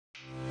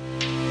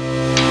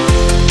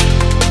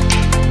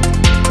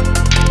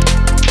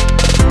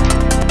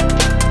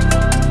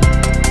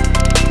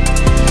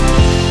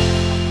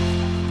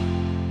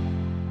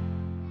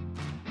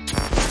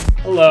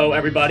Hello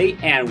everybody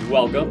and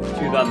welcome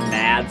to the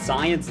Mad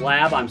Science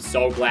Lab. I'm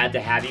so glad to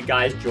have you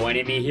guys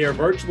joining me here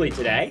virtually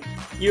today.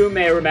 You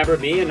may remember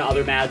me and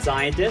other mad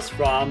scientists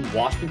from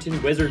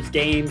Washington Wizards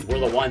games. We're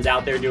the ones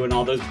out there doing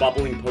all those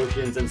bubbling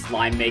potions and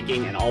slime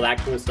making and all that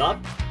cool stuff.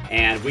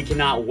 And we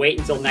cannot wait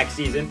until next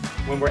season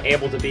when we're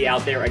able to be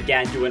out there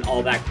again doing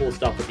all that cool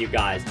stuff with you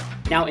guys.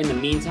 Now in the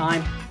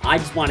meantime, I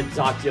just wanted to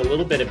talk to you a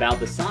little bit about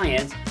the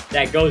science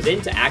that goes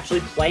into actually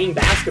playing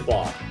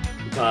basketball,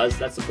 because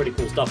that's some pretty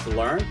cool stuff to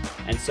learn.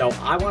 And so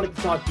I wanted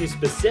to talk to you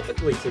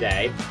specifically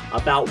today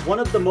about one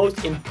of the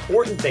most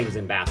important things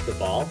in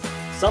basketball,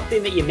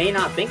 something that you may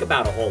not think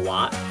about a whole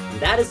lot, and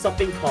that is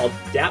something called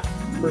depth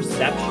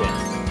perception.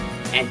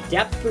 And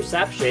depth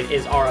perception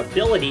is our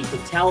ability to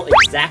tell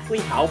exactly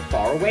how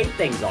far away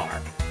things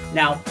are.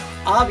 Now,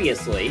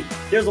 obviously,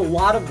 there's a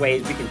lot of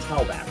ways we can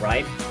tell that,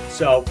 right?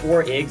 So,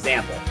 for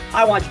example,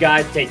 I want you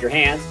guys to take your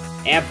hands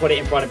and put it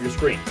in front of your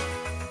screen.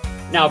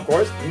 Now, of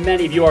course,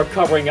 many of you are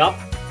covering up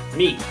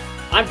me.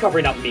 I'm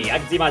covering up me. I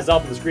can see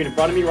myself in the screen in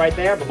front of me right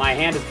there, but my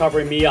hand is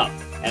covering me up.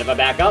 And if I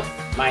back up,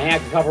 my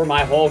hand can cover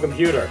my whole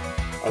computer.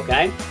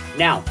 Okay?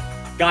 Now,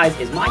 guys,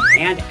 is my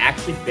hand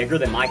actually bigger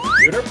than my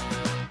computer?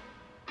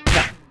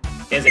 No.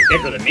 Is it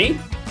bigger than me?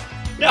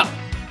 No.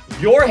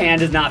 Your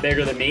hand is not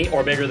bigger than me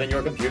or bigger than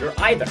your computer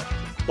either.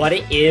 But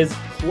it is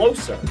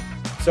closer.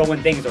 So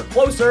when things are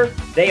closer,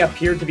 they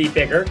appear to be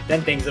bigger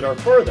than things that are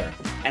further.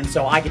 And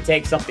so I could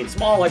take something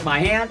small like my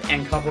hand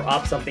and cover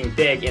up something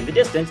big in the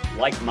distance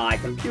like my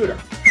computer.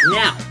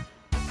 Now,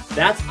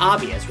 that's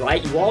obvious,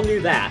 right? You all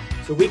knew that.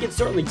 So we can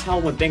certainly tell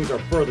when things are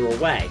further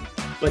away.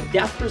 But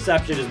depth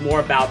perception is more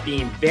about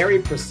being very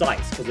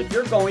precise, because if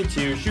you're going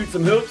to shoot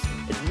some hoops,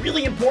 it's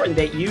really important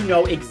that you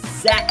know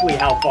exactly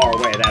how far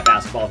away that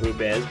basketball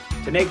hoop is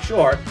to make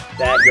sure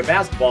that your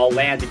basketball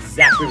lands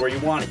exactly where you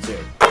want it to.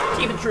 It's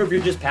even true if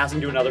you're just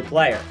passing to another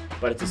player,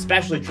 but it's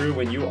especially true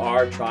when you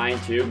are trying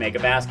to make a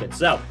basket.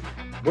 So,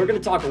 we're going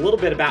to talk a little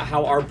bit about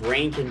how our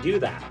brain can do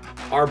that.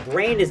 Our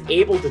brain is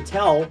able to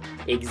tell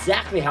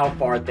exactly how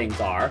far things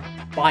are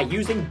by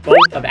using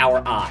both of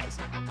our eyes.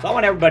 So I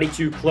want everybody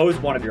to close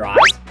one of your eyes,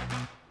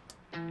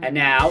 and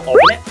now open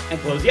it and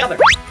close the other.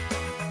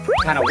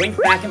 Kind of wink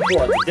back and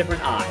forth with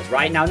different eyes,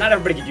 right? Now, not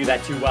everybody can do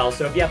that too well,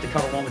 so if you have to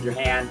cover one with your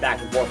hand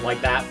back and forth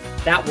like that,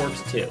 that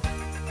works too.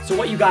 So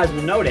what you guys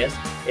will notice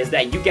is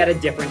that you get a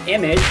different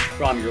image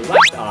from your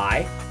left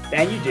eye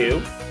than you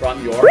do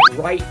from your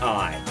right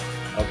eye.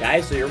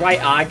 Okay, so your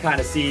right eye kind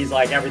of sees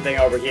like everything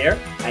over here,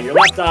 and your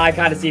left eye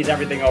kind of sees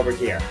everything over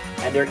here.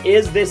 And there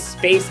is this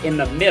space in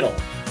the middle,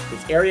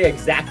 this area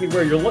exactly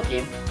where you're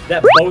looking,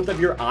 that both of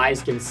your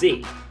eyes can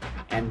see.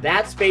 And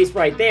that space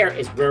right there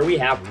is where we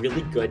have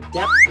really good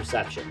depth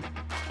perception.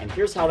 And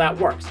here's how that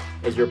works,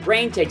 is your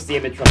brain takes the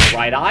image from the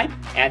right eye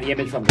and the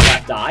image from the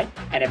left eye,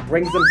 and it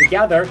brings them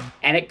together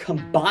and it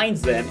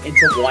combines them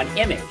into one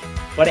image.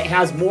 But it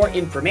has more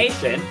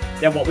information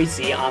than what we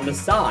see on the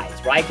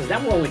sides, right? Because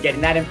then we're only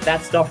getting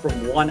that stuff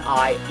from one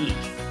eye each,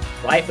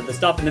 right? But the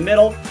stuff in the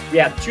middle, we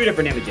have two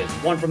different images.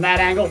 One from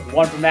that angle,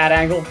 one from that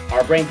angle.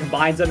 Our brain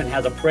combines them and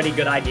has a pretty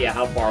good idea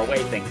how far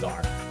away things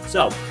are.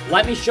 So,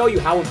 let me show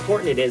you how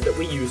important it is that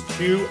we use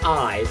two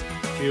eyes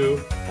to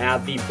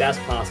have the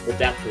best possible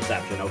depth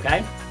perception,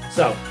 okay?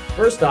 So,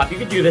 first off, you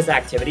can do this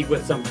activity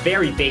with some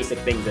very basic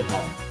things at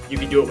home. You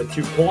can do it with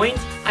 2 coins.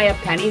 I have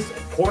pennies.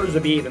 Quarters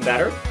would be even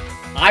better.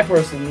 I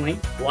personally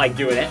like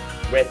doing it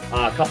with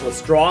a couple of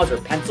straws or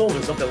pencils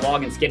or something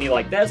long and skinny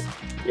like this.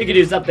 You can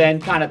do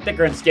something kind of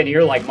thicker and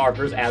skinnier like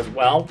markers as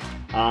well.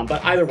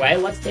 But either way,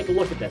 let's take a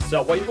look at this.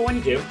 So what you're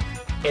going to do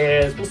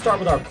is, we'll start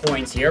with our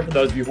coins here for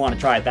those of you who want to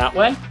try it that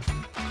way.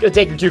 You're going to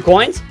take your 2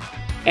 coins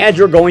and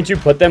you're going to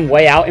put them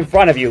way out in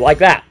front of you like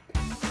that.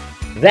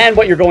 Then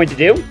what you're going to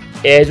do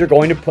is you're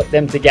going to put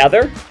them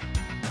together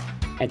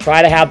and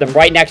try to have them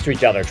right next to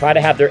each other. Try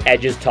to have their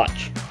edges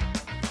touch.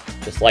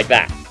 Just like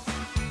that.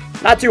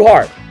 Not too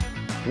hard.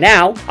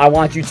 Now, I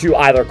want you to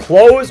either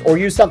close or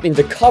use something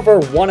to cover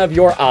one of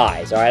your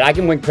eyes. Alright, I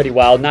can wink pretty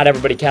well. Not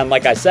everybody can,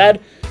 like I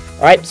said.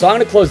 Alright, so I'm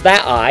going to close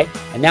that eye,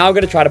 and now I'm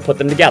going to try to put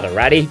them together.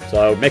 Ready?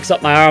 So, mix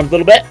up my arms a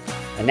little bit,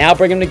 and now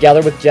bring them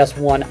together with just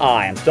one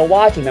eye. I'm still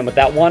watching them with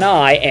that one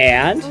eye,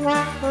 and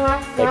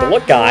take a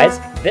look, guys.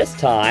 This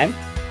time,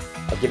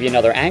 I'll give you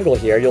another angle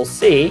here. You'll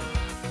see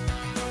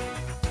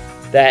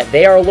that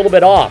they are a little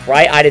bit off,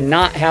 right? I did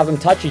not have them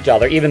touch each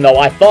other, even though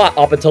I thought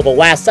up until the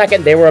last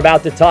second they were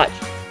about to touch.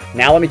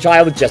 Now let me try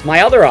it with just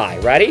my other eye.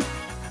 Ready?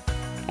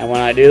 And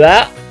when I do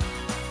that,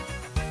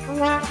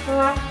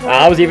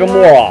 I was even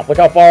more off. Look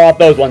how far off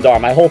those ones are.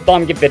 My whole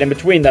thumb can fit in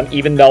between them,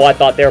 even though I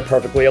thought they were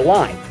perfectly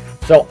aligned.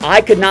 So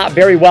I could not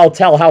very well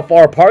tell how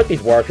far apart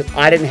these were because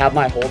I didn't have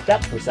my whole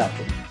depth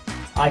perception.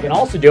 I can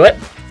also do it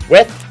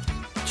with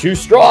 2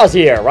 straws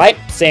here, right?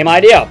 Same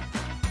idea.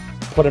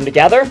 Put them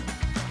together,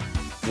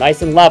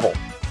 nice and level.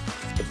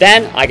 But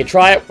then I could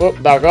try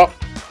it, back up,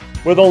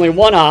 with only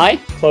one eye.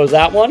 Close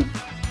that one.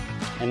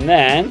 And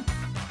then,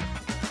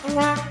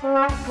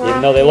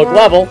 even though they look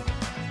level,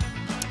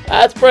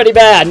 that's pretty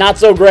bad, not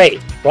so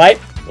great, right?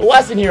 The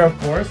lesson here, of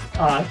course,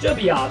 should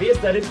be obvious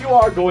that if you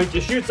are going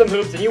to shoot some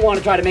hoops and you want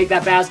to try to make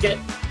that basket,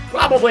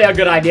 probably a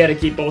good idea to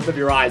keep both of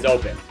your eyes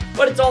open.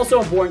 But it's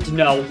also important to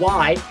know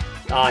why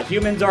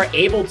humans are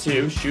able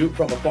to shoot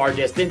from a far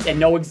distance and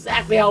know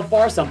exactly how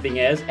far something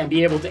is and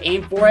be able to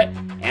aim for it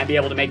and be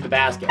able to make the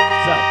basket.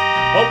 So,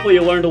 hopefully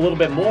you learned a little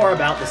bit more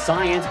about the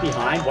science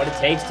behind what it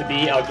takes to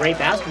be a great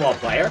basketball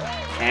player.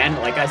 And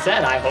like I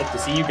said, I hope to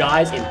see you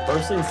guys in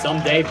person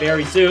someday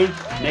very soon,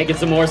 making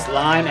some more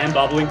slime and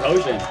bubbling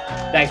potion.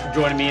 Thanks for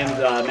joining me in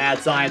the Mad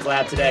Science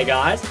Lab today,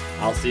 guys.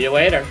 I'll see you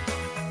later.